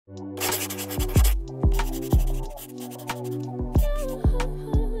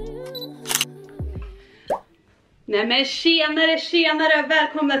Nej men tjenare,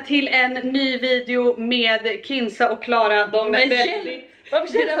 välkomna till en ny video med Kinsa och Klara. De är väldigt...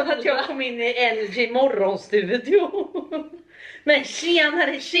 Varför känns det som att jag kom in i NG morgonstudio? Men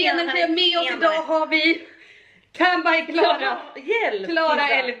tjenare med oss idag har vi Camby Klara. Hjälp! Klara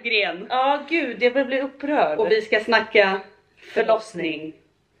Elfgren. Ja gud, jag börjar bli upprörd. Och vi ska snacka förlossning.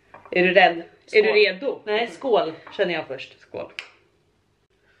 Är du rädd? Skål. Är du redo? Nej, skål känner jag först. Skål.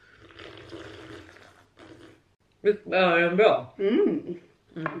 Ja, den är bra.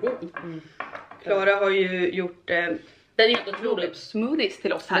 Klara har ju gjort Den är helt otrolig. smoothies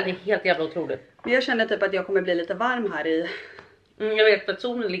till oss här. Den är helt jävla otrolig. Men jag känner typ att jag kommer bli lite varm här i. Jag vet för att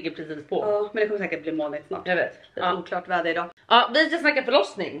solen ligger precis på. Ja, men det kommer säkert bli molnigt snart. Jag vet. Det är oklart väder idag. Ja, vi ska snacka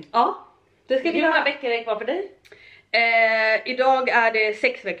förlossning. Ja, det ska vi Hur många göra. veckor är det kvar för dig? Idag är det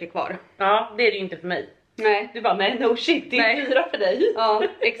 6 veckor kvar. Ja, det är det ju inte för mig. Nej. Du bara, nej no shit, det är Nej. 4 för dig. Ja,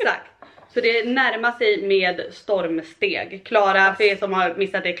 exakt. Så det närmar sig med stormsteg. Klara, för er som har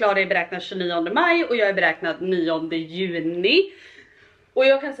missat det, Klara är beräknad 29 maj och jag är beräknad 9 juni. Och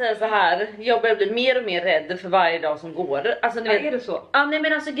jag kan säga så här, jag börjar bli mer och mer rädd för varje dag som går. Alltså, ni vet, Är det så? Ja, nej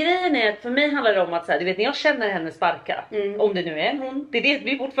men alltså grejen är att för mig handlar det om att så här, du vet när jag känner henne sparka, om det nu är en hon, det vet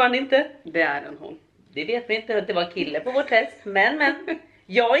vi fortfarande inte. Det är en hon. Det vet vi inte, det var en kille på vårt test, men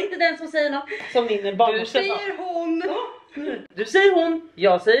jag är inte den som säger något som min barn. Du säger hon. Du säger hon,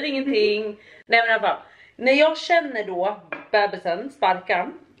 jag säger ingenting. Nej men i alla fall, när jag känner då bebisen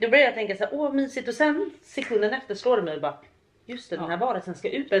sparka, då börjar jag tänka så här, åh mysigt, och sen sekunden efter slår det mig bara, just det, den här varelsen ska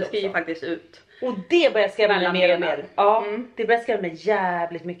ut. Den ska ju också. faktiskt ut. Och det börjar skrämma mig Mellan mer och benen. mer. Ja, det börjar skrämma mig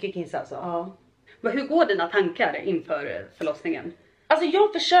jävligt mycket, Kinsa alltså. Ja. Men hur går dina tankar inför förlossningen? Alltså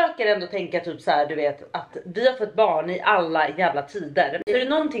jag försöker ändå tänka typ så här, du vet, att vi har fått barn i alla jävla tider. Så är det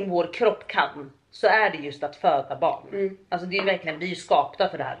någonting vår kropp kan, så är det just att föda barn. Alltså det är verkligen, vi är ju skapta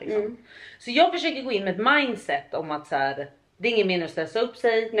för det här liksom. Så jag försöker gå in med ett mindset om att så här, det är ingen mening att stressa upp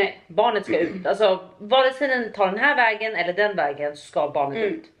sig. Nej. Barnet ska ut. Alltså vare sig den tar den här vägen eller den vägen, så ska barnet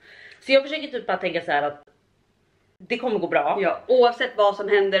ut. Så jag försöker typ bara tänka så här att det kommer gå bra. Ja, oavsett vad som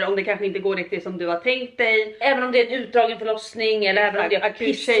händer, om det kanske inte går riktigt som du har tänkt dig. Även om det är en utdragen förlossning eller även om det är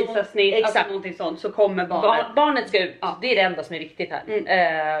akut kejsarsnitt, alltså exakt. någonting sånt, så kommer barnet. Barnet ska ut, Ja. det är det enda som är viktigt här.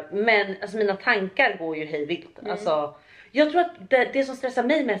 Men alltså, mina tankar går ju hej vilt. Alltså, jag tror att det som stressar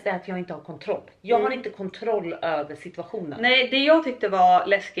mig mest är att jag inte har kontroll. Jag har inte kontroll över situationen. Nej, det jag tyckte var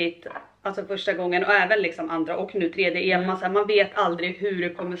läskigt, alltså första gången och även liksom andra och nu tredje, är man vet aldrig hur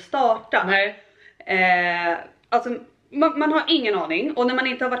det kommer starta. Nej. Alltså man har ingen aning, och när man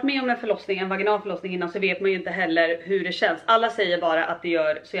inte har varit med om en vaginal förlossning innan, så vet man ju inte heller hur det känns. Alla säger bara att det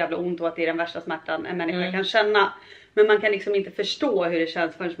gör så jävla ont och att det är den värsta smärtan en människa kan känna. Men man kan liksom inte förstå hur det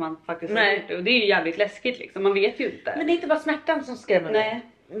känns förrän man faktiskt har gjort det. Och det är ju jävligt läskigt liksom, man vet ju inte. Men det är inte bara smärtan som skrämmer mig.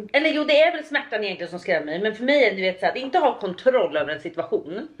 Nej. Eller jo, det är väl smärtan egentligen som skrämmer mig. Men för mig är det, du vet, så här, att inte ha kontroll över en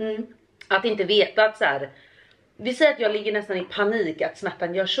situation. Att inte veta att så här, vi säger att jag ligger nästan i panik, att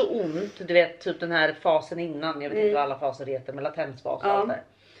smärtan gör så ont. Du vet typ den här fasen innan, jag vet inte vad alla faser heter, men latensfas och allt det.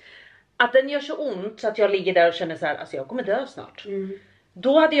 Att den gör så ont så att jag ligger där och känner så här, alltså jag kommer dö snart.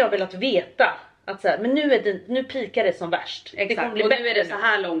 Då hade jag velat veta att så här, men nu pikar det som värst. Exakt, Det kommer bli och bättre nu är det så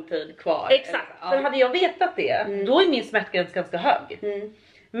här lång tid kvar. Exakt, för hade jag vetat det, då är min smärtgräns ganska hög.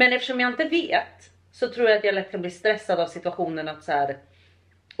 Men eftersom jag inte vet, så tror jag att jag lätt kan bli stressad av situationen att så här,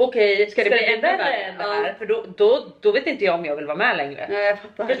 okej, ska det bli ännu värre än det här? För då vet inte jag om jag vill vara med längre. Nej, jag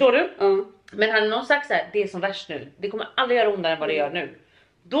fattar. Förstår du? Men hade någon sagt så här, det är som värst nu, det kommer aldrig göra ondare än vad det gör nu.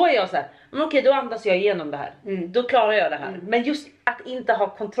 Då är jag så här, men okej, då andas jag igenom det här. Då klarar jag det här. Men just att inte ha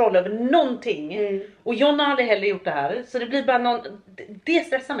kontroll över någonting. Och John har aldrig heller gjort det här. Så det blir bara det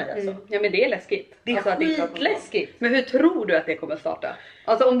stressar mig alltså. Ja, men det är läskigt. Det är alltså, skitläskigt. Men hur tror du att det kommer starta?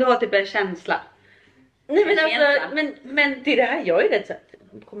 Alltså om du har typ en känsla. Nej men En alltså, känsla. men det är det här jag är rädd så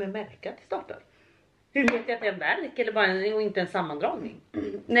att kommer jag märka att det startar? Hur vet jag att det är en verk eller bara och inte en sammandragning?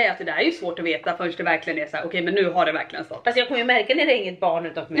 Nej, alltså det här är ju svårt att veta först det verkligen är så här, okej, men nu har det verkligen startat. Alltså jag kommer ju märka när det är inget barn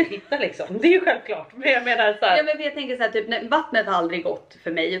utanför mig hittar liksom. Det är ju självklart. Men jag menar så här. Ja, men jag tänker så här, typ, vattnet har aldrig gått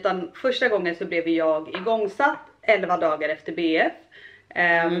för mig, utan första gången så blev jag igångsatt 11 dagar efter BF.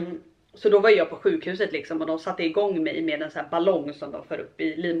 Så då var jag på sjukhuset liksom, och de satte igång mig med en sån här ballong som de för upp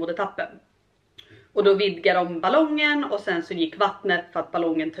i livmodertappen. Och då vidgade de ballongen och sen så gick vattnet, för att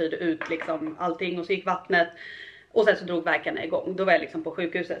ballongen töjde ut liksom allting, och så gick vattnet. Och sen så drog verkarna igång. Då var jag liksom på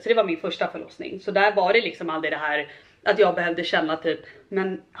sjukhuset. Så det var min första förlossning. Så där var det liksom aldrig det här att jag behövde känna typ,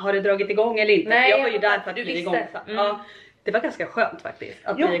 men har det dragit igång eller inte? Nej, jag var ju där för att du bli visste. igångsatt. Ja, det var ganska skönt faktiskt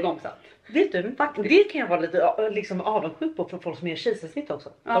att Ja. bli igångsatt. Vet du, Faktiskt. det kan jag vara lite liksom avundsjuk på för folk som gör kejsarsnitt också.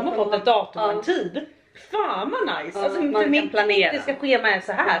 Ja, De har för fått man- ett datum och ja. en tid. Fan vad nice! Ja, alltså man för kan mitt planera. ska schema är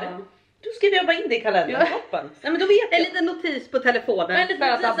så här. Ja. Då skriver jag bara in det i kalendern. Toppen. Nej, men då vet jag. En liten notis på telefonen. Men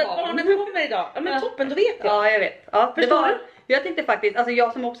lite notis att barnen kommer idag. Ja, men toppen, då vet jag. Ja, jag vet. Ja, Förstår du? Jag tyckte faktiskt, alltså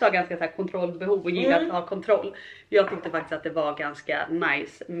jag som också har ganska så här kontrollbehov och gillar att ha kontroll. Jag tyckte faktiskt att det var ganska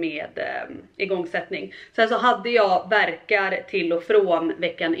nice med igångsättning. Sen så hade jag verkar till och från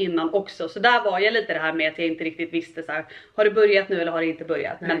veckan innan också. Så där var jag lite det här med att jag inte riktigt visste så här, har det börjat nu eller har det inte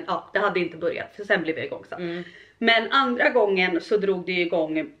börjat? Nej. Men ja, det hade inte börjat, för sen blev jag igångsatt. Men andra gången så drog det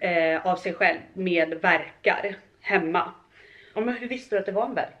igång av sig själv med verkar hemma. Ja, men hur visste du att det var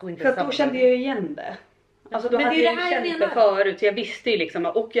en verk? Och inte för att då kände jag igen det. Alltså då hade jag känt det förut, så jag visste ju liksom,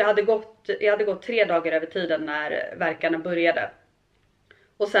 och jag hade gått 3 dagar över tiden när verkarna började.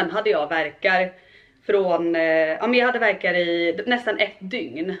 Och sen hade jag verkar från, ja men jag hade verkar i nästan 1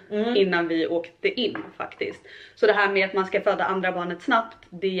 dygn innan vi åkte in faktiskt. Så det här med att man ska föda andra barnet snabbt,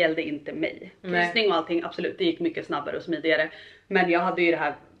 det gällde inte mig. Kryssning och allting, absolut, det gick mycket snabbare och smidigare. Men jag hade ju det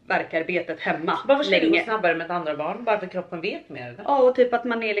här verkarbetet hemma. Varför ska det gå snabbare med ett andra barn? Bara för kroppen vet mer? Eller? Ja, och typ att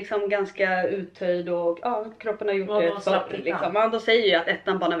man är liksom ganska uttöjd och ja, kroppen har gjort det så liksom. Ja, då säger jag att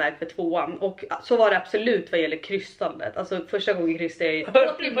 1:an banar väg för 2:an. Och så var det absolut vad gäller kryssandet. Alltså första gången krystade jag i 2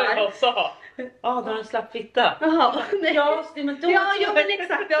 timmar. Jag sa. Ja, då har en slapp fitta. Jaha, nej. Ja, men då ja, men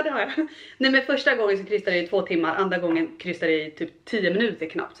exakt, ja det har jag. Nej, men första gången så krystade jag i 2 timmar, andra gången krystade jag i typ 10 minuter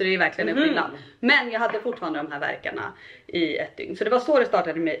knappt. Så det är verkligen en skillnad. Men jag hade fortfarande de här verkarna i 1 dygn. Så det var så det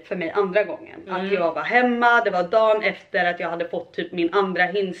startade för mig andra gången. Att jag var hemma, det var dagen efter att jag hade fått typ min andra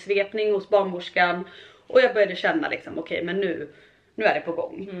hinsvepning hos barnmorskan. Och jag började känna liksom, okej, men nu är det på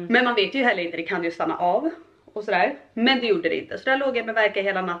gång. Men man vet ju heller inte, det kan ju stanna av. Och sådär. Men det gjorde det inte. Så där låg jag med verka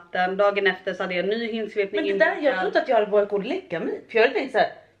hela natten. Dagen efter så hade jag en ny hinsvepning. Men det där, jag trodde att jag hade börjat gå och lägga mig. För jag hade tänkt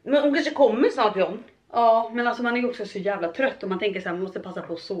såhär, men hon kanske kommer snart, John. Ja, men alltså man är ju också så jävla trött. Och man tänker såhär, man måste passa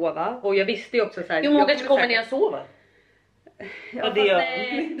på att sova. Och jag visste ju också såhär. Jo, men hon kanske kommer när jag sover. Ja, det gör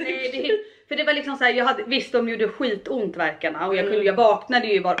nej, för det var liksom såhär, visst de gjorde skitont verkarna. Och jag vaknade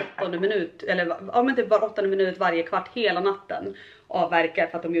ju var 8:e minut. Eller ja, men typ var 8:e minut varje kvart hela natten. Av verkar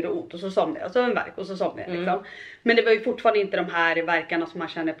för att de gjorde ont, och så somnade jag, och så en verk och så somnade jag liksom. Men det var ju fortfarande inte de här verkarna som man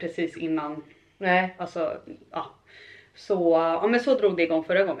känner precis innan. Nej. Alltså, ja. Så, ja men så drog det igång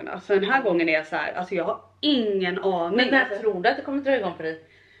förra gången. Så den här gången är jag så här, alltså jag har ingen aning. Men när tror du att det kommer dra igång för dig?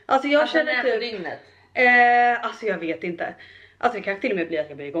 Alltså jag känner typ dygnet. Alltså jag vet inte. Alltså det kan till och med bli att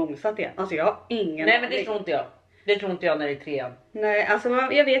jag blir igångsatt igen. Alltså jag har ingen aning. Nej, men det tror inte jag. Det tror inte jag när det är 3:an. Nej, alltså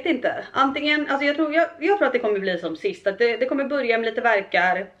jag vet inte. Antingen, alltså jag tror att det kommer bli som sist. Att det kommer börja med lite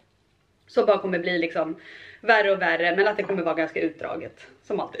verkar. Så bara kommer bli liksom värre och värre. Men att det kommer vara ganska utdraget.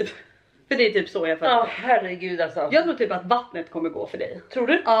 Som alltid. För det är typ så jag får. Ja, herregud alltså. Jag tror typ att vattnet kommer gå för dig. Tror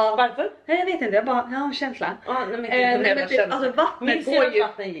du? Ja. Varför? Nej, jag vet inte, jag har en känsla. Ja, men typ, alltså vattnet går ju.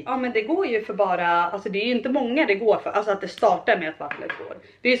 Ja, men det går ju för bara, alltså det är ju inte många det går för. Alltså att det startar med att vattnet går.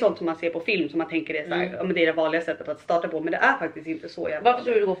 Det är ju sånt som man ser på film som man tänker är så här, ja, men det är det vanliga sättet att starta på. Men det är faktiskt inte så jävla. Varför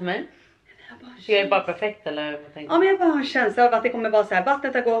tror du det går för mig? Jag är bara perfekt eller vad tänker du? Ja, men jag bara har en känsla av att det kommer vara så här,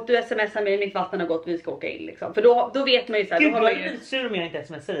 vattnet har gått, du smsar mig, mitt vatten har gått, vi ska åka in liksom. För då vet man ju så här. Gud, då har man ju... sur om jag inte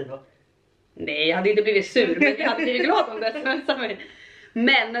smsar dig då. Nej, jag hade inte blivit sur, men jag hade blivit glad om du smsar mig.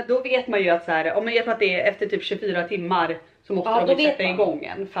 Men då vet man ju att så här, om jag tror att det är efter typ 24 timmar så måste de sätta igång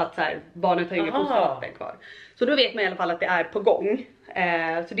en. För att så här, barnet har inget fostervatten kvar. Så då vet man i alla fall att det är på gång.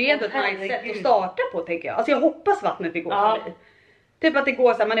 Så det är ändå ett nice sätt att starta på, tänker jag. Alltså jag hoppas vattnet vill gå för mig. Typ att det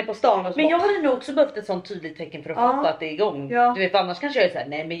går så här, man är på stan och så. Men jag hade nog också behövt ett sånt tydligt tecken för att fatta att det är igång. Ja. Du vet, annars kanske jag är såhär,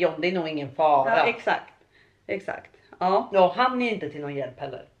 nej men John, det är nog ingen fara. Ja, exakt. Ja, han är inte till någon hjälp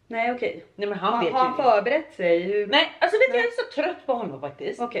heller. Nej, okej. Nej, men han vet har han förberett sig? Hur... Nej, alltså vet jag är så trött på honom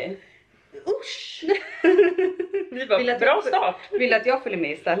faktiskt. Okej. Usch. Det var bra start. Vill att jag följer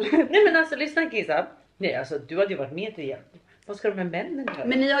med istället? Nej, men alltså lyssna Kisa. Nej, alltså du hade ju varit med till hjälp. Vad ska de med männen göra?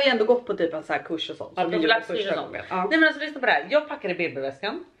 Men ni har ju ändå gått på typ en sån här kurs och sånt. Ja, vi gjorde första gången. Ja. Nej, men alltså lyssna på det här. Jag packade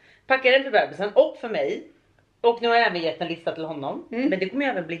BB-väskan. Packade den för bebisen och för mig. Och nu har jag även gett en lista till honom. Men det kommer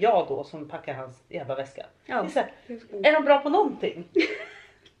även bli jag då som packar hans jävla väska. Ja. Det är, är de bra på någonting?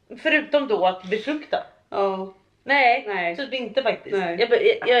 Förutom då att befrukta. Ja. Nej, typ inte faktiskt.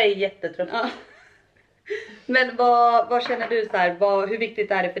 Jag är jättetrött. Ja. Men vad känner du så här? Hur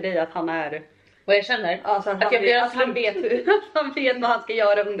viktigt är det för dig att han är? Vad jag känner? Alltså att han vet vad han ska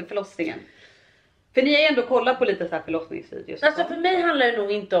göra under förlossningen. För ni har ju ändå kollat på lite så här förlossningsvideos. Alltså för mig handlar det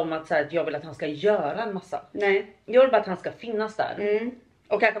nog inte om att, så här, att jag vill att han ska göra en massa. Nej. Jag vill bara att han ska finnas där.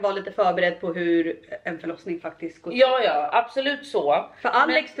 Och kanske vara lite förberedd på hur en förlossning faktiskt går till. Ja, absolut så. För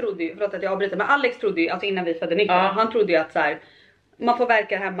Alex trodde ju, förlåt att jag avbryter, men Alex trodde ju, alltså innan vi födde Nick, han trodde ju att så här, man får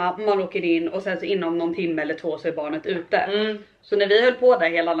verka hemma, man åker in och sen så inom någon timme eller 2 så är barnet ute. Så när vi höll på där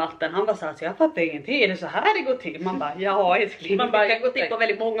hela natten, han var så här, så jag fattar ingenting, är det så här det går till? Man bara, ja älskling, det kan gå till på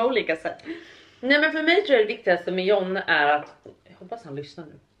väldigt många olika sätt. Nej men för mig tror jag det viktigaste med John är att, jag hoppas han lyssnar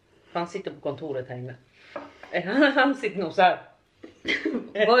nu. För han sitter på kontoret här inne. Han sitter nog så här.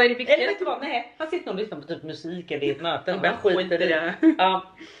 Vad är det viktigaste? Eller vet du vad, nej, han sitter nog och lyssnar på typ musik eller i ett möte. Jag skiter i det. Ja.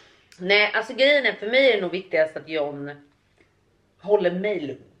 Nej, alltså grejen är, för mig är det nog viktigast att John håller mig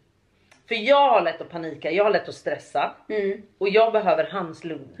lugn. För jag har lätt att panika, jag har lätt att stressa. Och jag behöver hans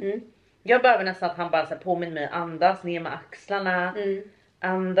lugn. Jag behöver nästan att han bara så här, påminner mig, andas ner med axlarna.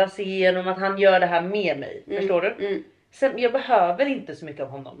 Andas igenom, att han gör det här med mig. Förstår du? Sen, jag behöver inte så mycket av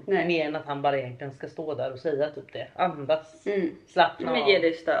honom. Nej. Mer än att han bara egentligen ska stå där och säga typ det. Andas, slappna Men av. ge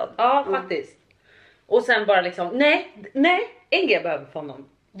dig stöd. Ja, faktiskt. Och sen bara liksom, nej, en grej jag behöver för honom.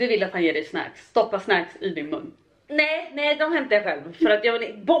 Du vill att han ger dig snacks. Stoppa snacks i din mun. Nej, de hämtar jag själv. För att jag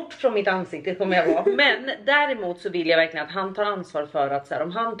vill bort från mitt ansikte kommer jag vara. Men däremot så vill jag verkligen att han tar ansvar för att så här,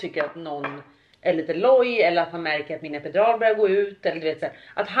 om han tycker att någon är lite loj, eller att han märker att min epidural börjar gå ut, eller du vet så här,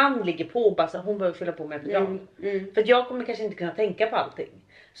 att han ligger på och bara så här, hon behöver fylla på med epidural. För att jag kommer kanske inte kunna tänka på allting.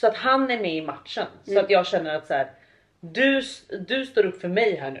 Så att han är med i matchen. Så att jag känner att så här, du står upp för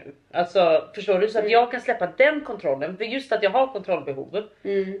mig här nu. Alltså förstår du? Så att jag kan släppa den kontrollen. För just att jag har kontrollbehov.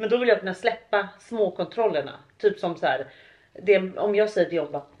 Men då vill jag kunna släppa små kontrollerna. Typ som så här. Om jag säger till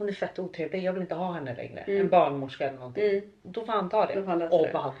John bara, hon är fett otrevlig, jag vill inte ha henne längre. En barnmorska eller någonting. Då får han ta det.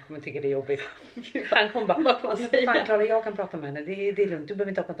 Och han kommer tycka det är jobbigt. Han kommer bara, fan Klara, jag kan prata med henne. Det är lugnt, du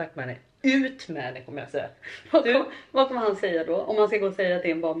behöver inte ha kontakt med henne. Ut med henne kommer jag säga. Vad kommer han säga då? Om man ska gå och säga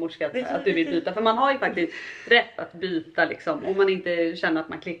till en barnmorska att du vill byta. För man har ju faktiskt rätt att byta liksom. Om man inte känner att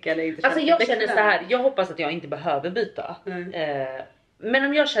man klickar eller inte. Alltså jag känner så här, jag hoppas att jag inte behöver byta. Men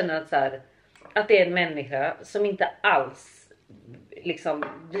om jag känner att så här, att det är en människa som inte alls liksom,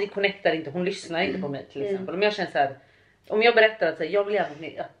 vi connectar inte, hon lyssnar inte på mig till exempel. Om jag känner så här, om jag berättar att så här, jag vill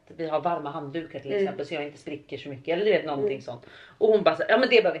gärna att vi har varma handdukar till exempel så jag inte spricker så mycket eller du vet någonting sånt. Och hon bara så här, ja men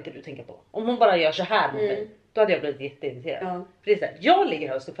det behöver inte du tänka på. Om hon bara gör så här med mig, då hade jag blivit jätteirriterad. För det är så här, jag ligger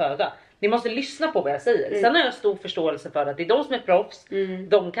här och ska föda. Ni måste lyssna på vad jag säger. Sen har jag stor förståelse för att det är de som är proffs,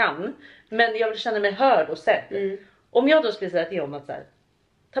 de kan. Men jag vill känna mig hörd och sedd. Om jag då skulle säga till John att så här,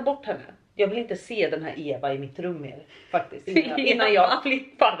 ta bort henne. Jag vill inte se den här Eva i mitt rum mer faktiskt. Innan jag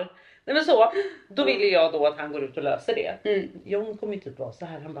flippar. Nej men så, då vill jag då att han går ut och löser det. John kommer ju typ vara så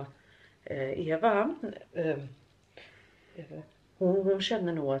här, han bara, Eva, hon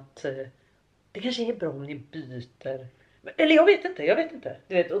känner nog att det kanske är bra om ni byter. Eller jag vet inte.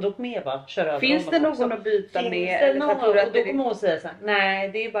 Du vet, och då kommer Eva köra över. Finns det någon att byta med? Finns det någon? Och då kommer hon säga så här, nej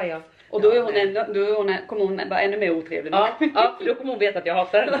det är bara jag. Och då, är kommer hon bara ännu mer otrevlig. Ja, för då kommer hon veta att jag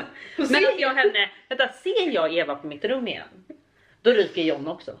hatar henne. Men ser jag henne, ser jag Eva på mitt rum igen, då ryker John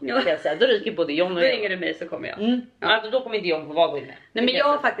också. Då ryker både John och Eva. Då ringer du mig så kommer jag. Alltså, då kommer inte John få vara inne. Nej men jag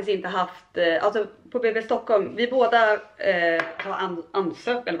har faktiskt inte haft, alltså på BB Stockholm, vi båda har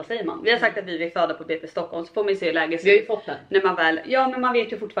ansökt, eller vad säger man? Vi har sagt att vi vill föda på BB Stockholm, så får man se läget. Vi har ju fått den. När man väl, ja men man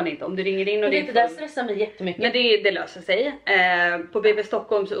vet ju fortfarande inte om du ringer in och det där stressar mig jättemycket. Men det löser sig. På BB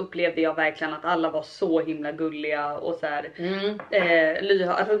Stockholm så upplevde jag verkligen att alla var så himla gulliga och så här,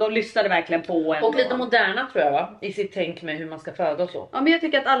 alltså de lyssnade verkligen på en. Och lite moderna tror jag va? I sitt tänk med hur man ska föda och så. Ja men jag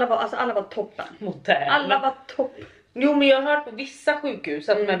tycker att alla var toppen. Moderna. Alla var toppen. Jo men jag har hört på vissa sjukhus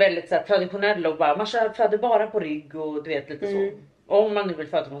att de är väldigt så här, traditionella och bara, man föder bara på rygg och du vet lite så. Om man nu vill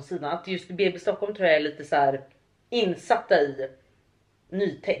föda från sidan. Att just BB Stockholm tror jag är lite så här insatta i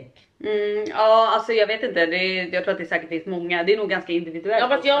nytänk. Ja alltså jag vet inte, jag tror att det säkert finns många, det är nog ganska individuellt. Ja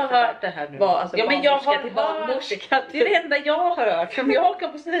men jag har hört det här nu. Alltså, ja men jag har till barnmorska. Det är det enda jag har hört som jag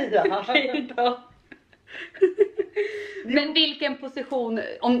kan få säga. Men vilken position,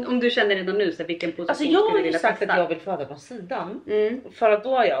 om du känner redan nu så vilken position alltså jag skulle har ju sagt passa? att jag vill föda från sidan. För att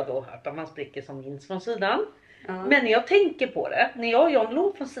då har jag då hört att man spricker som minst från sidan. Men när jag tänker på det, när jag och John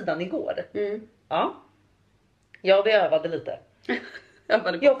låg från sidan igår. Ja vi övade lite.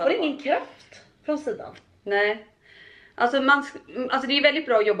 Jag får ingen kraft från sidan. Nej. Alltså det är väldigt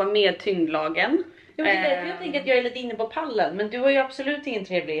bra att jobba med tyngdlagen. Jag tänker att jag är lite inne på pallen. Men du har ju absolut ingen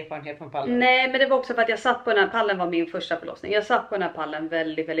trevlig erfarenhet från pallen. Nej men det var också för att jag satt på den här pallen, var min första förlossning. Jag satt på den här pallen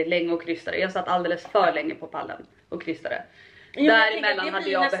väldigt väldigt länge och krystade. Jag satt alldeles för länge på pallen och krystade. Däremellan hade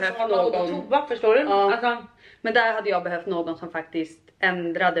jag behövt någon. Förstår du? Ja. Alltså, men där hade jag behövt någon som faktiskt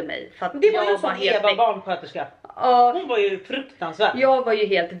ändrade mig. För att det var ju jag som helt Eva barnsköterska. Hon var ju fruktansvärd. Jag var ju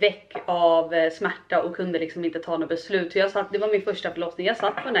helt väck av smärta och kunde liksom inte ta något beslut. Så det var min första förlossning. Jag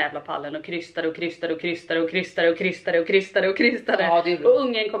satt på den här jävla pallen och krystade. Ja, och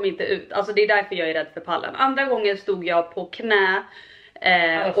ungen kom inte ut. Alltså det är därför jag är rädd för pallen. Andra gången stod jag på knä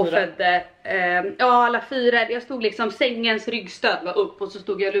Och födde alla 4. Jag stod liksom, sängens ryggstöd var upp och så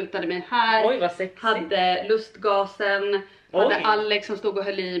stod jag och lutade mig här. Oj, vad sexigt. Hade lustgasen, hade Alex som stod och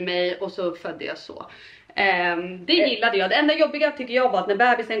höll i mig och så födde jag så. Det gillade jag. Det enda jobbiga tycker jag var att när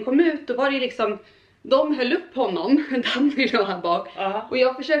bebisen kom ut, då var det liksom, de höll upp honom, Danny då här bak. Och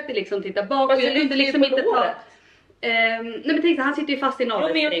jag försökte liksom titta bak och jag kunde liksom inte ta... nej men tänk så, han sitter ju fast i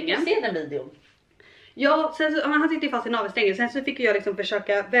navelsträngen. Jag fick se den videon. Ja, sen så, han sitter ju fast i navelsträngen. Sen så fick jag liksom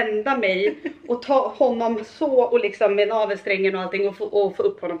försöka vända mig och ta honom så och liksom med navelsträngen och allting och få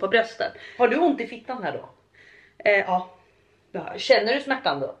upp honom på bröstet. Har du ont i fittan här då? Ja. Känner du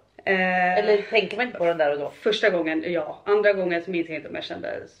smärtan då? Eller tänker man inte på den där och då? Första gången, ja. Andra gången så minns jag inte om jag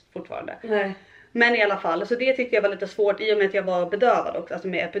kände fortfarande. Nej. Men i alla fall, så det tyckte jag var lite svårt i och med att jag var bedövad också. Alltså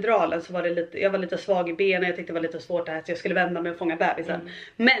med epiduralen så var det lite, jag var lite svag i benen. Jag tyckte det var lite svårt det här att jag skulle vända mig och fånga bebisen.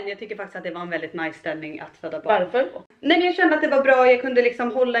 Men jag tycker faktiskt att det var en väldigt nice ställning att föda barn. Varför? Nej men jag kände att det var bra, jag kunde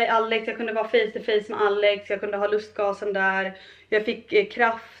liksom hålla i Alex, jag kunde vara face to face med Alex, jag kunde ha lustgasen där. Jag fick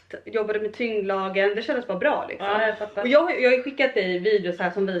kraft, jobbade med tyngdlagen, det kändes bara bra liksom. Ja, jag fattar. Och jag har skickat dig videos här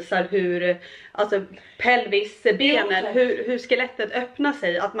som visar hur, alltså pelvis, benen, hur skelettet öppnar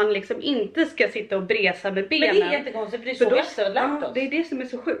sig. Att man liksom inte ska sitta och bresa med benen. Men det är jättekonstigt, för det är så vi också har lärt oss. Det är det som är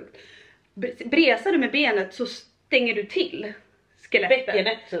så sjukt. Bresar du med benet så stänger du till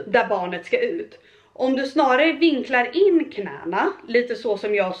skelettet där barnet ska ut. Om du snarare vinklar in knäna, lite så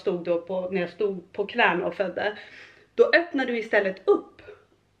som jag stod då när jag stod på knäna och födde, då öppnar du istället upp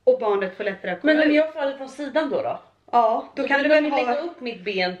och barnet får lättare att komma ut. Men om jag faller från sidan då? Ja, då kan du väl lägga upp mitt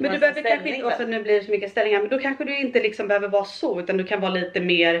ben på. Men du behöver kanske inte, och så nu blir det så mycket ställningar, men då kanske du inte liksom behöver vara så, utan du kan vara lite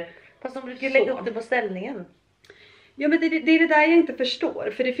mer. Fast de brukar lägga upp det på ställningen. Ja men det är det där jag inte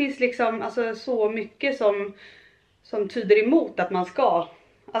förstår, för det finns liksom alltså så mycket som tyder emot att man ska,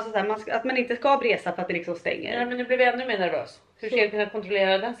 alltså så här, att man inte ska bresa för att det liksom stänger. Ja men nu blev jag ännu mer nervös. Hur ska jag kunna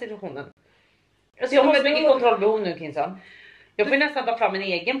kontrollera den situationen? Alltså jag har så mycket kontrollbehov nu, Kinsan. Jag får nästan ta fram en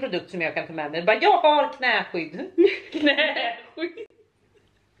egen produkt som jag kan ta med mig. Bara, jag har knäskydd. Knäskydd.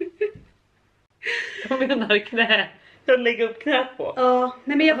 Jag menar knä. Jag lägger upp knät på. Ja,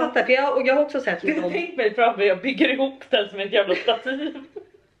 nej men jag fattar. För jag har också sett jag tänkte mig framför, jag bygger ihop den som ett jävla stativ.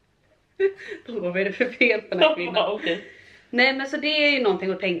 Vad är det för fel på den här kvinnan? Ja, okay. Nej men så det är ju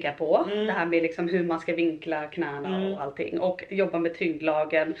någonting att tänka på. Det här med liksom hur man ska vinkla knäna och allting. Och jobba med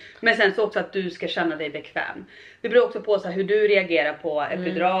tyngdlagen. Men sen så också att du ska känna dig bekväm. Det beror också på så här, hur du reagerar på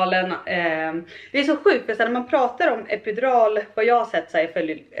epiduralen. Det är så sjukt för så här, när man pratar om epidural. Vad jag har sett så här, jag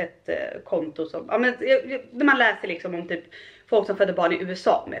följer ett konto som. Ja, men, när man läser liksom om typ folk som föder barn i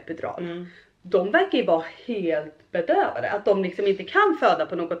USA med epidural. De verkar ju vara helt bedövade. Att de liksom inte kan föda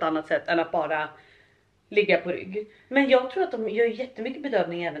på något annat sätt än att bara ligga på rygg. Men jag tror att de gör jättemycket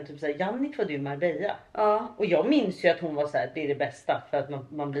bedövning även typ såhär, Jannik födde ju Marbella. Ja. Och jag minns ju att hon var såhär, det är det bästa för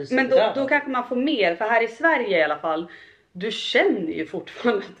att man blir så men då kanske man får mer, för här i Sverige i alla fall, du känner ju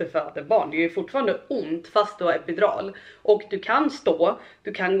fortfarande att du föder barn. Det är ju fortfarande ont fast du har epidural. Och du kan stå,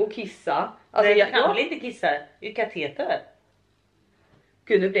 du kan gå och kissa. Alltså, nej, jag kan väl inte kissa, det är kateter.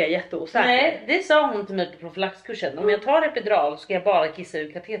 Gud, nu blir jag jätteosäker. Nej, det sa hon till mig på profylaxkursen. Om jag tar epidural ska jag bara kissa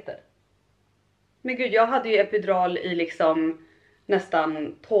ur kateter. Men gud, jag hade ju epidural i liksom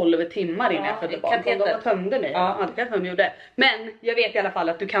nästan 12 timmar innan jag födde barn. De tömde mig. Ja, det kanske de gjorde. Men jag vet i alla fall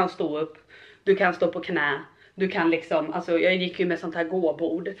att du kan stå upp. Du kan stå på knä. Du kan liksom, alltså jag gick ju med sånt här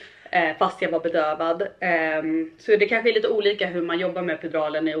gåbord. Fast jag var bedövad. Så det kanske är lite olika hur man jobbar med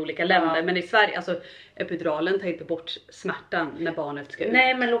epiduralen i olika länder. Ja. Men i Sverige, alltså epiduralen tar inte bort smärtan när barnet ska ut.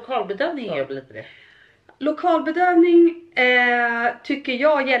 Nej, men lokalbedövning gör väl lite det. Lokalbedövning tycker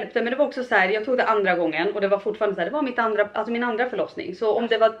jag hjälpte, men det var också så här, jag tog det andra gången och det var fortfarande så här, det var min andra förlossning. Så om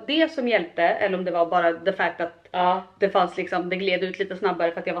det var det som hjälpte eller om det var bara det fakt att det fanns liksom, det gled ut lite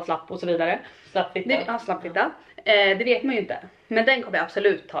snabbare för att jag var slapp och så vidare. Slappfitta. Det vet man ju inte. Men den kommer jag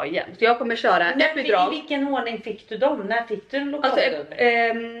absolut ta igen. Så jag kommer köra epidural. I vilken ordning fick du dem? När fick du en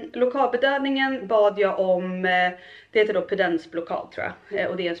lokalbedövning? Lokalbedövningen bad jag om, det heter då pudensblockad tror jag.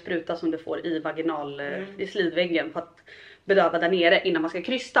 Och det är en spruta som du får i vaginal, i slidväggen för att bedöva där nere innan man ska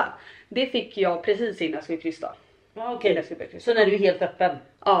krysta. Det fick jag precis innan jag skulle krysta. Okej. Så när du är helt öppen?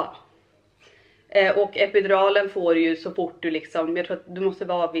 Ja. Och epiduralen får ju så fort du liksom, jag tror att du måste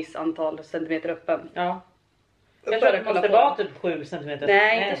vara viss antal centimeter öppen. Ja. Jag tror att det måste vara typ 7 centimeter.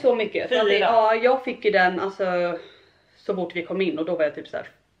 Nej, inte så mycket. 4. Ja, jag fick ju den alltså så fort vi kom in och då var jag typ så här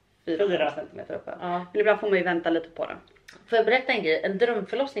 4 centimeter öppen. Ja. Men ibland får man ju vänta lite på den. Får jag berätta en grej? En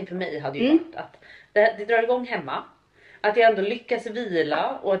drömförlossning för mig hade ju varit att det drar igång hemma. Att jag ändå lyckas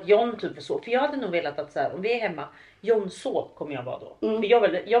vila och att John typ är så. För jag hade nog velat att så här, om vi är hemma, John sov kommer jag vara då.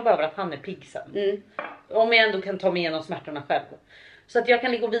 För jag behöver att han är pigg sen. Om jag ändå kan ta mig igenom smärtorna själv. Så att jag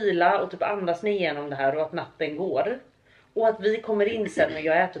kan ligga och vila och typ andas mig igenom det här och att natten går. Och att vi kommer in sen och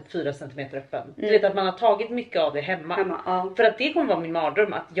jag är typ 4 cm öppen. Du vet att man har tagit mycket av det hemma. För att det kommer vara min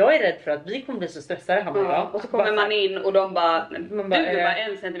mardröm. Att jag är rädd för att vi kommer bli så stressade hemma. Och så kommer man in och de bara, du är bara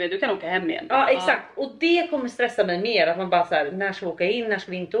 1 cm, du kan åka hem igen. Ja exakt. Och det kommer stressa mig mer. Att man bara så här, när ska vi åka in, när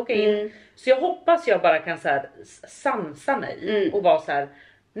ska vi inte åka in. Så jag hoppas jag bara kan så här, sansa mig. Och vara så här,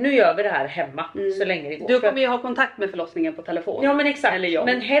 nu gör vi det här hemma så länge det går. Du kommer ju ha kontakt med förlossningen på telefon. Ja men exakt.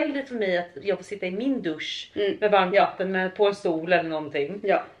 Men hellre för mig att jag får sitta i min dusch med varmt vatten på en stol eller någonting.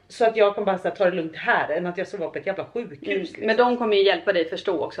 Ja. Så att jag kan bara så här, ta det lugnt här än att jag ska vara på ett jävla sjukhus. Liksom. Men de kommer ju hjälpa dig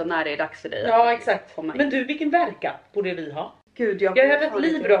förstå också när det är dags för dig. Ja exakt. Men du, vilken verkan borde vi ha? Gud, jag har ett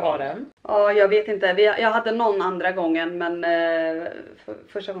liv du har den. Ja, jag vet inte. Jag hade någon andra gången men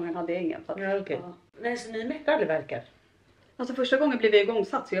första gången hade jag ingen. Ja, okay. Nej, så ni mätte aldrig verkar? Alltså första gången blev jag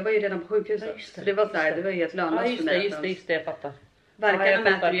igångsatt så jag var ju redan på sjukhuset. Ja, så det var så här, det var helt lönlöst för mig. Just det, jag fattar. Verkarna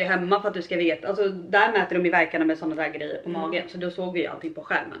mäter du ju hemma för att du ska veta. Alltså där mäter de ju verkarna med sådana där grejer på magen. Så då såg vi ju allting på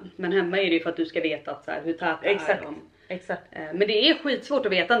skärmen. Men hemma är det ju för att du ska veta att så här, hur tät det är. Exakt. Men det är skitsvårt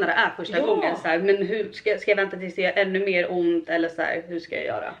att veta när det är första gången. Så här, men hur ska jag vänta tills det är ännu mer ont? Eller så här, hur ska jag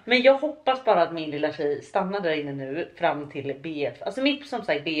göra? Men jag hoppas bara att min lilla tjej stannar där inne nu fram till BF. Alltså mitt som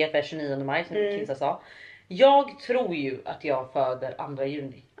sagt BF är 29 maj som Kinsa sa. Jag tror ju att jag föder 2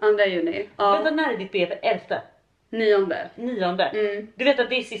 juni. 2 juni, ja. Vänta, när är ditt BF? 11? 9. Du vet att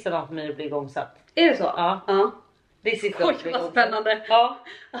det är sista dagen för mig att bli igångsatt. Är det så? Ja. Det är sista dagen. Oj, vad spännande. Ja.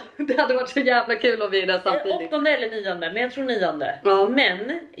 Det hade varit så jävla kul om vi är där samtidigt. 8 eller 9, men jag tror 9. Ja.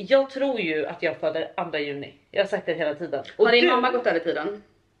 Men jag tror ju att jag föder 2 juni. Jag har sagt det hela tiden. Och har din mamma gått över tiden?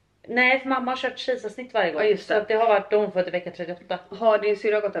 Nej, för mamma har kört kejsarsnitt varje gång. Ja, just det. Så att det har varit de född i vecka 38. Har din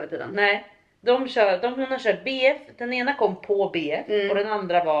syrra gått över tiden? Nej. Hon har kört BF. Den ena kom på BF och den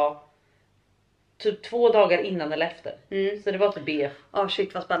andra var typ 2 dagar innan eller efter. Så det var typ BF. Ja,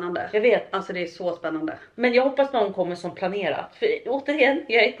 shit vad spännande. Jag vet. Alltså det är så spännande. Men jag hoppas att hon kommer som planerat. För återigen,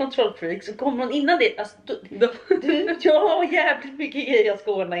 jag är ett kontrollfreak. Så kommer hon innan det. Alltså, jag har jävligt mycket grejer jag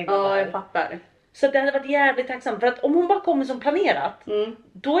ska ordna innan. Ja, jag fattar. Så det hade varit jävligt tacksam. För att om hon bara kommer som planerat.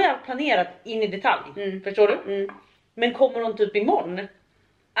 Då är jag planerat in i detalj. Förstår du? Men kommer hon typ imorgon?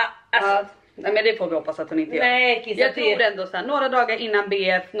 Alltså, nej men det får vi hoppas att hon inte gör. Nej, Kissa, jag tror ändå så här, några dagar innan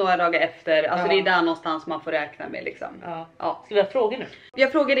BF, några dagar efter. Alltså det är där någonstans man får räkna med liksom. Ja. Ska vi ha frågor nu?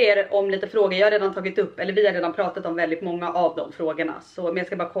 Jag frågar er om lite frågor. Jag har redan tagit upp, eller vi har redan pratat om väldigt många av de frågorna. Så, men jag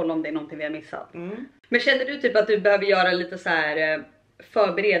ska bara kolla om det är någonting vi har missat. Men känner du typ att du behöver göra lite så här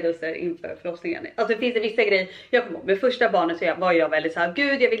förberedelser inför förlossningen? Alltså finns det vissa grejer. Jag kommer ihåg med första barnet så var jag väldigt så här,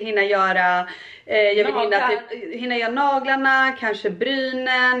 gud jag vill hinna göra jag vill hinna göra naglarna, kanske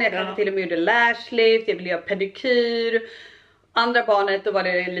brynen, jag kanske till och med gjorde lashlift, jag vill göra pedikyr. Andra barnet då var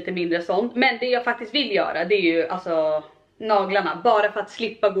det lite mindre sånt. Men det jag faktiskt vill göra det är ju alltså naglarna, bara för att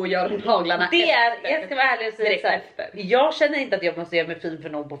slippa gå och göra naglarna det är, jag ska vara ärlig och säga så här, jag känner inte att jag måste göra mig fin för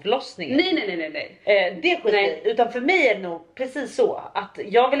någon på förlossningen. Nej. Det är skit, utan för mig är det nog precis så att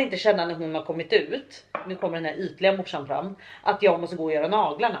jag vill inte känna när hon har kommit ut, nu kommer den här ytliga morsan fram, att jag måste gå och göra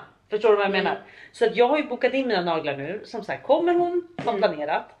naglarna. Förstår du vad jag menar? Så att jag har ju bokat in mina naglar nu. Som sagt, kommer hon som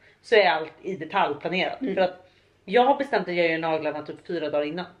planerat så är allt i detalj planerat. För att jag har bestämt att jag gör naglarna typ 4 dagar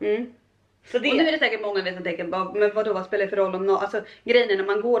innan. Så det... Och nu är det säkert många som tänker, men vadå, vad spelar det för roll om alltså grejen är när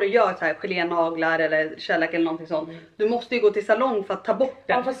man går och gör så här gelénaglar eller kärlek eller någonting sånt. Du måste ju gå till salong för att ta bort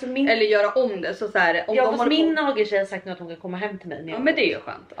det. Eller göra om det så här, om fast min nageltjej har sagt nu att hon kan komma hem till mig. Ja men det är ju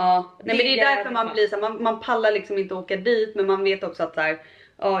skönt. Ja. Nej, men det är därför man blir så här, man pallar liksom inte åka dit, men man vet också att så här,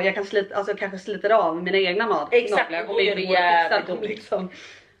 ja, jag kan slita, alltså kanske sliter av mina egna naglar. Exakt, och det är jävligt liksom.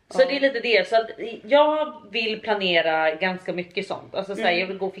 Så det är lite det, så att jag vill planera ganska mycket sånt. Alltså så här, jag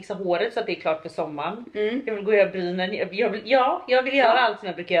vill gå och fixa håret så att det är klart för sommaren. Jag vill gå och göra brynen. Jag vill göra allt som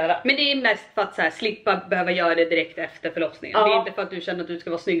jag brukar göra. Men det är mest för att så här, slippa behöva göra det direkt efter förlossningen. Det är inte för att du känner att du ska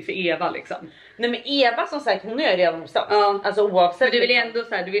vara snygg för Eva liksom. Nej men Eva som sagt, hon är redan hos oss. Alltså oavsett. Men du vill ändå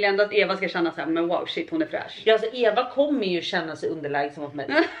så här, du vill ändå att Eva ska känna så här, men wow shit hon är fräsch. Ja, alltså Eva kommer ju känna sig underlägsen mot mig.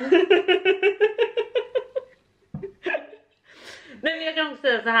 Men jag kan också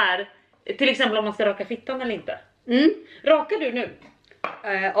säga så här. Till exempel om man ska raka fittan eller inte. Rakar du nu?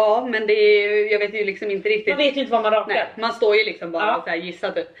 Ja, men det är, jag vet ju liksom inte riktigt. Man vet ju inte vad man rakar. Nej, man står ju liksom bara och så här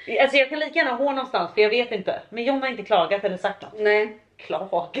gissar typ. Alltså jag kan lika gärna ha någonstans för jag vet inte. Men John har inte klagat eller sagt något. Nej.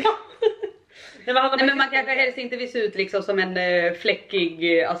 Klaga? Nej, men man kanske helst inte vill se ut liksom som en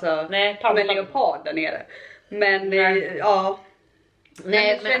fläckig, alltså som en leopard där nere. Men ja.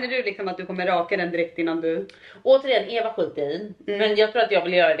 Nej, men känner du liksom att du kommer raka den direkt innan du... Återigen, Eva skiter i. Men jag tror att jag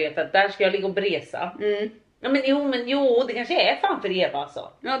vill göra det för att där ska jag ligga och bresa. Ja, men jo, det kanske är fan för Eva alltså.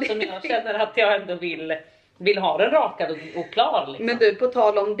 Ja, det... Som jag känner att jag ändå vill vill ha den rakad och klar liksom. Men du, på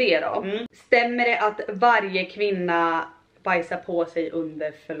tal om det då. Stämmer det att varje kvinna bajsar på sig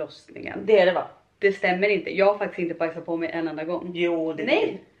under förlossningen? Det är det va? Det stämmer inte. Jag har faktiskt inte bajsat på mig en enda gång. Jo, det är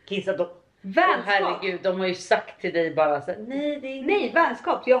Nej. Kissa då. Vänskap. Herregud, de har ju sagt till dig bara så, nej det är Nej,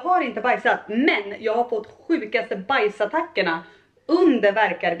 vänskap. Jag har inte bajsat. Men jag har fått sjukaste bajsattackerna under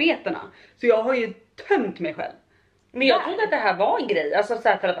verkarbetena. Så jag har ju tömt mig själv. Men jag trodde att det här var en grej. Alltså så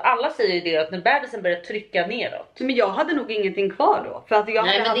här, för att alla säger ju det att när bebisen börjar trycka neråt. Men jag hade nog ingenting kvar då. För att jag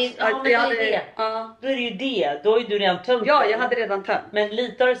Nej, hade men haft, det, ja, men jag det är det. Ja. Då är det ju det. Då har ju du redan tömt. Ja, dig. jag hade redan tömt. Men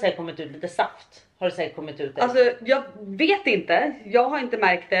lite har det säkert kommit ut, lite saft har det säkert kommit ut. Alltså jag vet inte. Jag har inte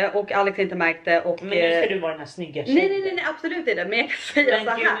märkt det och Alex har inte märkt det. Och, men nu ska du vara den här snygga tjejen. nej, absolut inte. Men jag kan säga men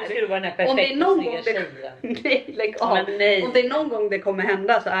så gud, här. nu ska du vara den här Om det är perfekta någon snygga gång det... tjejen. Nej, lägg av. Men nej. Om det är någon gång det kommer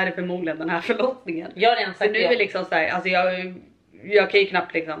hända så är det förmodligen den här förlossningen. Jag har redan För sagt nu är liksom så här, alltså jag kan ju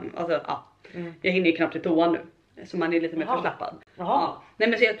knappt liksom, alltså ja. Jag hinner ju knappt till toan nu. Så man är lite mer förslappad. Ja. Nej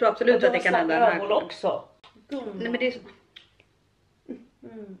men så jag tror absolut att det kan hända den här gången. Också. Nej men det är så...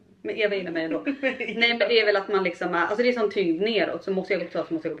 Men Eva är inne med ändå. Nej men det är väl att man liksom är, alltså det är sån tyngd neråt så måste jag gå på toa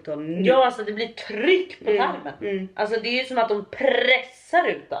så måste jag gå på toa nu. Ja alltså det blir tryck på tarmen. Alltså det är ju som att de pressar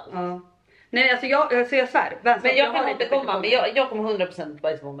ut allt. Ja. Nej alltså jag svär. Men jag kan återkomma, men jag kommer 100%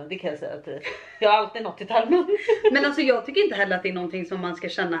 bajsa på mig, det kan jag säga till dig. Jag har alltid något i tarmen. Men alltså jag tycker inte heller att det är någonting som man ska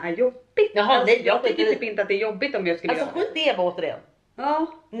känna är jobbigt. Jaha, alltså, nej, jag tycker typ inte att det är jobbigt om jag skulle alltså, göra det. Alltså skit Eva återigen. Ja,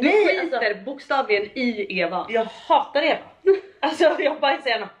 du nej, skiter alltså, bokstavligen i Eva. Jag hatar Eva. Alltså jag bajsar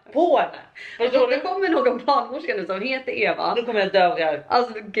gärna på henne. Förstår du? Det kommer någon barnmorska nu som heter Eva. Då kommer jag dö av garv.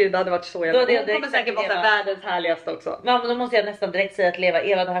 Alltså gud det hade varit så jävla. Hon kommer säkert vara Eva. världens härligaste också. Ja, men då måste jag nästan direkt säga till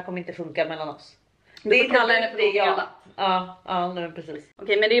Eva, det här kommer inte funka mellan oss. Det är kalla henne för det jag. Ja, nej, precis.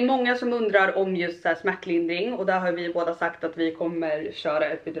 Okej, men det är många som undrar om just så här smärtlindring och där har vi båda sagt att vi kommer köra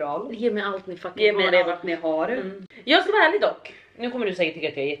epidural. Ge mig allt ni fucking Ge mig allt ni har. Jag ska vara ärlig dock. Nu kommer du säkert tycka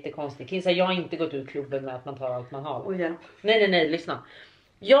att jag är jättekonstig. Kinsa, jag har inte gått ur klubben med att man tar allt man har. Oh, hjälp. Nej, lyssna.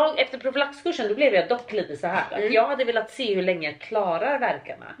 Efter profylaxkursen då blev jag dock lite så här. Att jag hade velat se hur länge jag klarar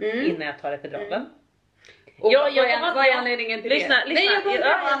verkarna innan jag tar epiduralen. Och vad är anledningen till lyssna, det? Nej, jag vet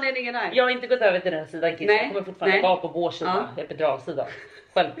vad anledningen är. Jag har inte gått över till den sidan Kinsa. Jag kommer fortfarande vara på vår sida, epiduralsidan.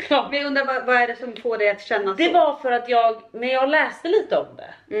 Självklart. Men jag undrar vad är det som får dig att känna så? Det var för att när jag läste lite om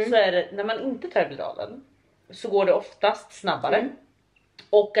det så är det när man inte tar epiduralen så går det oftast snabbare.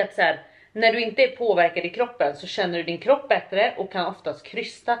 Och att så här, när du inte är påverkad i kroppen så känner du din kropp bättre och kan oftast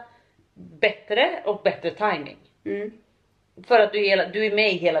krysta bättre och bättre timing. För att du är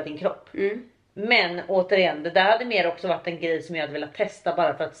med i hela din kropp. Men återigen, det där hade mer också varit en grej som jag hade velat testa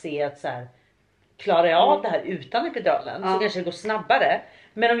bara för att se att så här, klarar jag av det här utan epiduralen så kanske det går snabbare.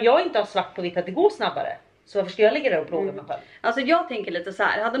 Men om jag inte har svart på vitt att det går snabbare, så varför ska jag ligga där och plåga mig själv? Alltså jag tänker lite så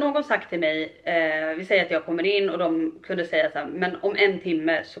här. Hade någon sagt till mig, vi säger att jag kommer in och de kunde säga så här, men om 1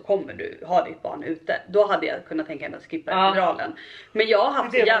 timme så kommer du ha ditt barn ute. Då hade jag kunnat tänka mig att skippa epiduralen. Men jag har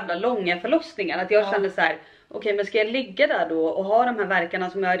haft så jävla långa förlossningar att jag kände så här. Okej, men ska jag ligga där då och ha de här verkarna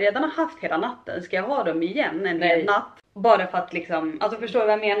som jag redan har haft hela natten? Ska jag ha dem igen en hel natt? Bara för att liksom, alltså förstår du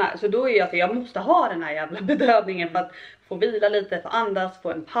vad jag menar? Så då är jag att jag måste ha den här jävla bedövningen för att få vila lite, få andas,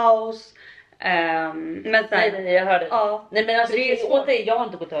 få en paus. Men så här, nej, jag hörde. Ja. Nej men alltså det är så. Jag har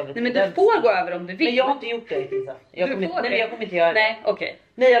inte gått över. Nej men du får gå över om du vill. Men jag har inte gjort det Lisa. Jag kommer inte göra det. Nej, okej.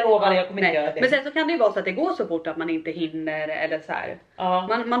 Nej jag lovar, jag kommer inte göra det. Men sen så kan det ju vara så att det går så fort att man inte hinner eller så här.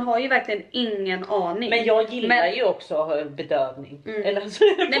 Ja. Man har ju verkligen ingen aning. Men jag gillar ju också bedövning. Eller så.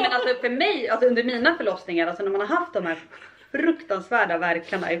 Nej men alltså för mig, alltså under mina förlossningar, alltså när man har haft de här fruktansvärda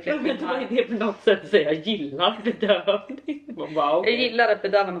verkarna i flera timmar. Vad är det på något sätt att säga? Jag gillar bedövning. Wow. Jag gillar att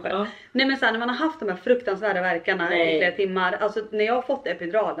bedöva mig själv. Nej men sen när man har haft de här fruktansvärda verkarna i flera timmar. Alltså när jag har fått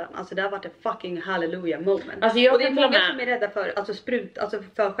epiduralen, alltså det har varit ett fucking hallelujah moment. Alltså, och det är många som är rädda för alltså alltså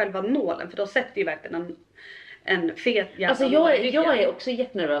för själva nålen. För de sätter ju verkligen en fet jävla alltså jag är också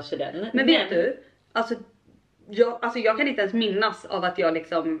jättenervös för den. Men vet du, alltså jag kan inte ens minnas av att jag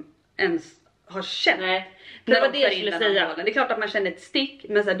liksom ens har känt. Nej. Det var det jag skulle säga. Det är klart att man känner ett stick,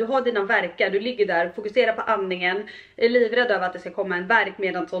 men så här, du har dina verkar, du ligger där, fokuserar på andningen, är livrädd över att det ska komma en verk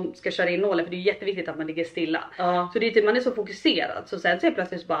medan som ska köra in nålen, för det är jätteviktigt att man ligger stilla. Så det är typ, man är så fokuserad, så sen så är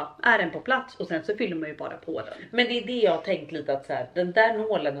plötsligt så bara är den på plats och sen så fyller man ju bara på den. Men det är det jag har tänkt lite att så här, den där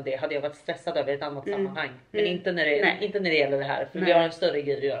nålen och det hade jag varit stressad över i ett annat sammanhang. Men inte när det gäller det här, för vi har en större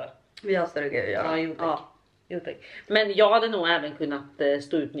grej att göra. Vi har större grejer att göra. Ja. Men jag hade nog även kunnat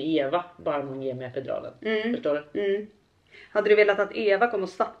stå ut med Eva bara om hon ger mig epiduralen. Förstår du? Hade du velat att Eva kom och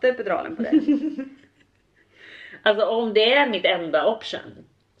satte epiduralen på dig? Alltså om det är mitt enda option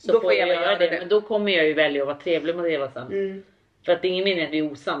så då får jag göra det. Men då kommer jag ju välja att vara trevlig med Eva sen. För att det är ingen mening att vi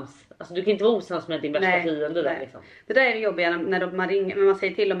är osams. Alltså du kan inte vara osams med din värsta fiende där liksom. Det där är det jobbiga när man ringer, när man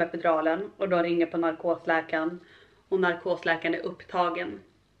säger till om epiduralen och de ringer på narkosläkaren och narkosläkaren är upptagen.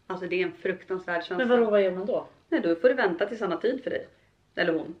 Alltså det är en fruktansvärd känsla. Men vad gör man då? Nej, då får du vänta tills han har tid för dig.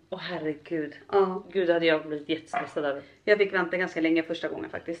 Eller hon. Åh herregud. Ja. Gud, hade jag blivit jättestressad över. Jag fick vänta ganska länge första gången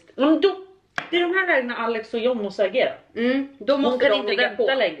faktiskt. Men då, det är de här lägena Alex och John måste agera. Då måste kan de inte ligga vänta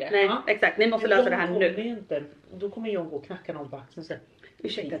på. längre. Nej, Ja. exakt. Ni måste lösa det här nu. Inte. Då kommer John gå och knacka någon på axeln och säga,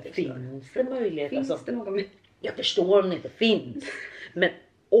 Ursäkta att det finns det möjlighet? Finns Alltså, det någon? jag förstår om det inte finns. Men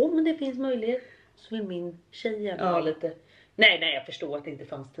om det finns möjlighet så vill min tjej gärna ha lite. Nej, jag förstår att det inte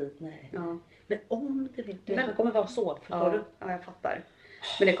fanns tid. Nej. Ja. Men om det finns, det kommer vara så. Förstår du? Ja, jag fattar.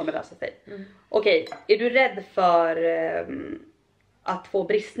 Men det kommer lösa sig. Okej, är du rädd för att få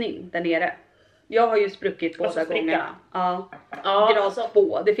bristning där nere? Jag har ju spruckit båda gångerna. Ja. Grad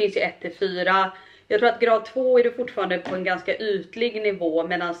 2. Det finns ju 1-4. Jag tror att grad 2 är du fortfarande på en ganska ytlig nivå.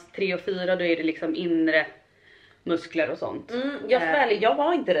 Medan 3 och 4 då är det liksom inre muskler och sånt. Jag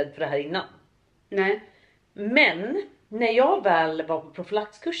var inte rädd för det här innan. Nej. Men när jag väl var på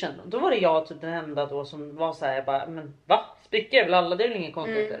profylaxkursen, då var det jag typ den enda då som var så här, jag bara, men va? Spricker väl alla, det är väl ingen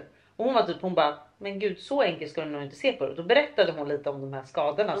konstigheter. Och hon var typ, hon bara, men gud så enkelt ska du nog inte se på det. Då berättade hon lite om de här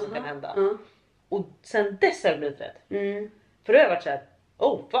skadorna som kan hända. Och sen dess har jag blivit rädd. För då har jag varit så här,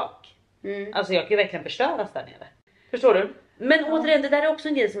 oh fuck. Alltså jag kan ju verkligen förstöras där nere. Förstår du? Men återigen, det där är också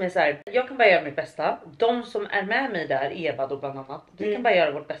en grej som är så här, jag kan bara göra mitt bästa. De som är med mig där, Eva då bland annat, vi kan bara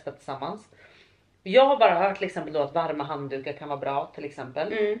göra vårt bästa tillsammans. Jag har bara hört till exempel då att varma handdukar kan vara bra till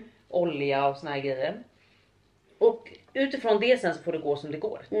exempel. Olja och såna här grejer. Och utifrån det sen så får det gå som det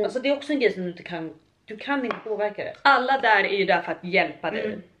går. Alltså det är också en grej som du kan inte påverka det. Alla där är ju där för att hjälpa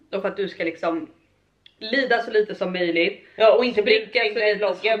dig. Och för att du ska liksom lida så lite som möjligt. Ja, och inte bli uthängda i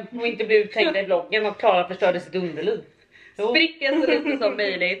vloggen. Och inte bli uthängda i vloggen och Klara förstörde sitt underliv. Spricka så lite som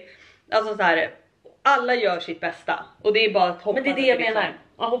möjligt. Alltså så här, alla gör sitt bästa. Och det är bara att hoppas. Men det är det jag menar.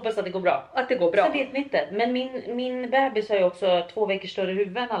 Jag hoppas att det går bra. Att det går bra. Sen vet ni inte. Men min bebis har ju också 2 veckor större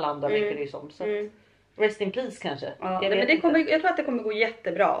huvud än alla andra verkar det ju som. Så rest in peace kanske. Ja, men jag tror att det kommer gå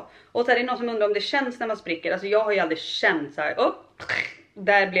jättebra. Och så är det någon som undrar om det känns när man spricker. Alltså jag har ju aldrig känt så här.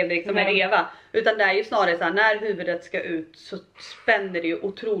 Där blev det liksom en reva. Utan det är ju snarare så här, när huvudet ska ut så spänner det ju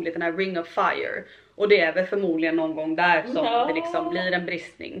otroligt den här ring of fire. Och det är väl förmodligen någon gång där som det liksom blir en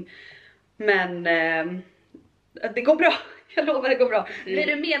bristning. Men det går bra. Jag lovar det går bra. Blir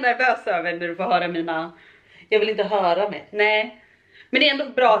du mer nervös över när du får höra mina... Jag vill inte höra mer. Nej. Men det är ändå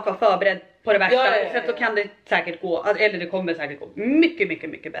bra att vara förberedd på det värsta. Ja. För att då kan det säkert gå, eller det kommer säkert gå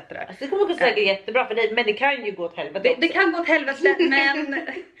mycket bättre. Alltså det kommer gå säkert jättebra för dig, men det kan ju gå åt helvete. Det kan gå åt helvete, men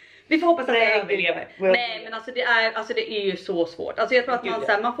vi får hoppas att det överlever. Nej, men alltså det är ju så svårt. Alltså jag tror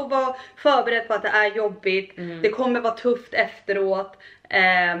att man får vara förberedd på att det är jobbigt. Det kommer vara tufft efteråt.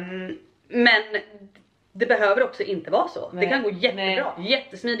 Men det behöver också inte vara så. Det kan gå jättebra,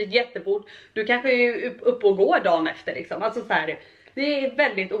 jättesmidigt, jättefort. Du kanske är uppe och går dagen efter liksom. Alltså så här, det är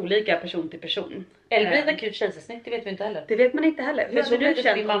väldigt olika person till person. Eller blir det akut kejsarsnitt, det vet vi inte heller. Det vet man inte heller. Hur hade du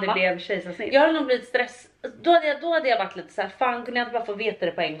känt om det blev kejsarsnitt? Jag hade nog blivit stress. Då hade jag varit lite så här, fan kunde jag inte bara få veta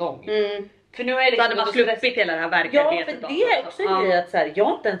det på en gång. För nu är jag liksom då hade man sluppit hela det här verkarbetet. Ja, för det är också en grej att så här, jag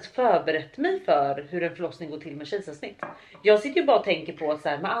har inte ens förberett mig för hur en förlossning går till med kejsarsnitt. Jag sitter ju bara och tänker på så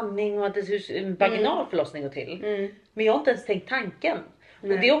här, med andning och att hur en vaginal förlossning går till. Men jag har inte ens tänkt tanken. Och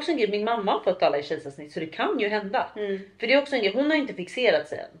det är också en grej, min mamma har fått alla i kejsarsnitt så det kan ju hända. För det är också en grej, hon har inte fixerat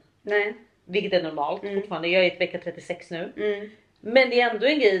sig än. Nej. Vilket är normalt fortfarande, jag är i vecka 36 nu. Men det är ändå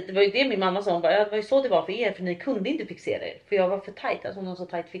en grej, det var ju det min mamma sa, hon bara, det var ju så det var för er för ni kunde inte fixera er. För jag var för tajt, alltså hon har så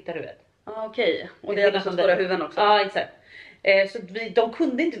tajt fitta du vet. Okej, och det hade så stora huvuden också. Ja, exakt. Så vi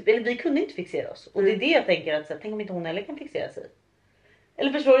kunde inte fixera oss. Och det är det jag tänker att så här, tänk om inte hon heller kan fixera sig.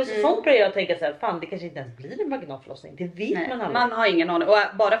 Eller förstår du, sånt börjar jag tänka så här, fan det kanske inte ens blir en vaginalförlossning. Det vet man aldrig. Man har ingen aning. Och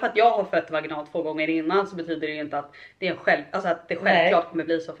bara för att jag har fött vaginalt 2 gånger innan så betyder det ju inte att det är att det självklart kommer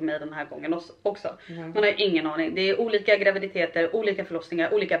bli så för mig den här gången också. Man har ju ingen aning. Det är olika graviditeter, olika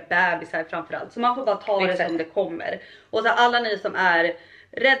förlossningar, olika bebisar framförallt. Så man får bara ta det som det kommer. Och så alla ni som är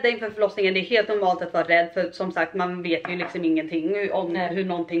rädda inför förlossningen, det är helt normalt att vara rädd. För som sagt, man vet ju liksom ingenting om hur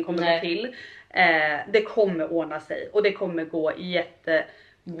någonting kommer gå till. Det kommer ordna sig och det kommer gå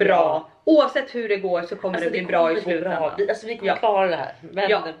jättebra. Oavsett hur det går så kommer det bli bra i slutändan. Vi kommer klara det här. Men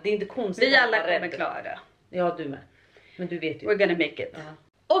det är inte konstigt. Vi alla kommer klara det. Ja, du med. Men du vet ju. We're gonna make it.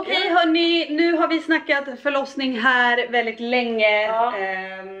 Okej hörni, nu har vi snackat förlossning här väldigt länge.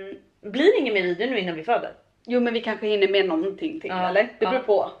 Blir det ingen mer video nu innan vi föder? Jo, men vi kanske hinner med någonting till eller? Det beror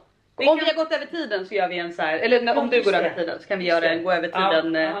på. Om vi har gått över tiden så gör vi en så här, eller om du går över tiden så kan vi göra en gå över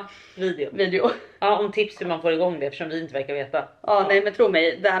tiden video. Ja, om tips hur man får igång det eftersom vi inte verkar veta. Ja, nej men tro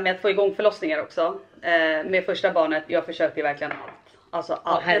mig, det här med att få igång förlossningar också. Med första barnet, jag försökte verkligen allt. Alltså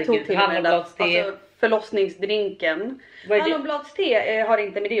allt. Jag tog till och med alltså, förlossningsdrinken. Hallonbladste har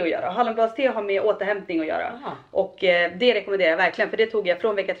inte med det att göra. Hallonbladste har med återhämtning att göra. Aha. Och det rekommenderar jag verkligen. För det tog jag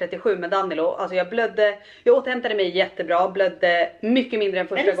från vecka 37 med Danilo. Alltså jag återhämtade mig jättebra. Blödde mycket mindre än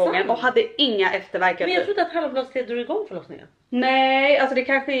första gången. Och hade inga efterverkar. Men jag trodde att hallonbladste drog igång förlossningen. Nej, alltså det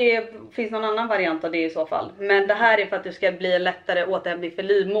kanske finns någon annan variant av det i så fall. Men det här är för att du ska bli lättare återhämtning för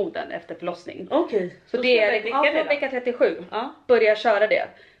livmodern efter förlossning. Okej. Så det är från vecka 37. Börja köra det.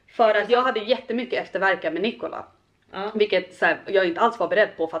 För att jag hade jättemycket efterverkar med Nicola. Vilket så här, jag inte alls var beredd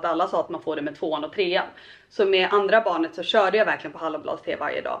på för att alla sa att man får det med 2:an och 3:an. Så med andra barnet så körde jag verkligen på hallonbladste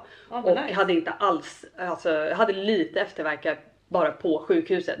varje dag. Och hade inte alls, alltså jag hade lite efterverkar bara på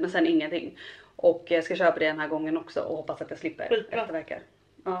sjukhuset men sen ingenting. Och jag ska köra på det den här gången också och hoppas att jag slipper efterverkar.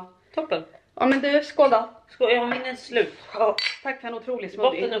 Ja. Toppen. Ja men du, skål då. Skål, jag har min slut. Ja, tack för en otrolig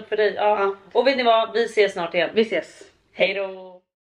smoothie. Botten upp för dig. Ja. Och vet ni vad, vi ses snart igen. Vi ses. Hej då.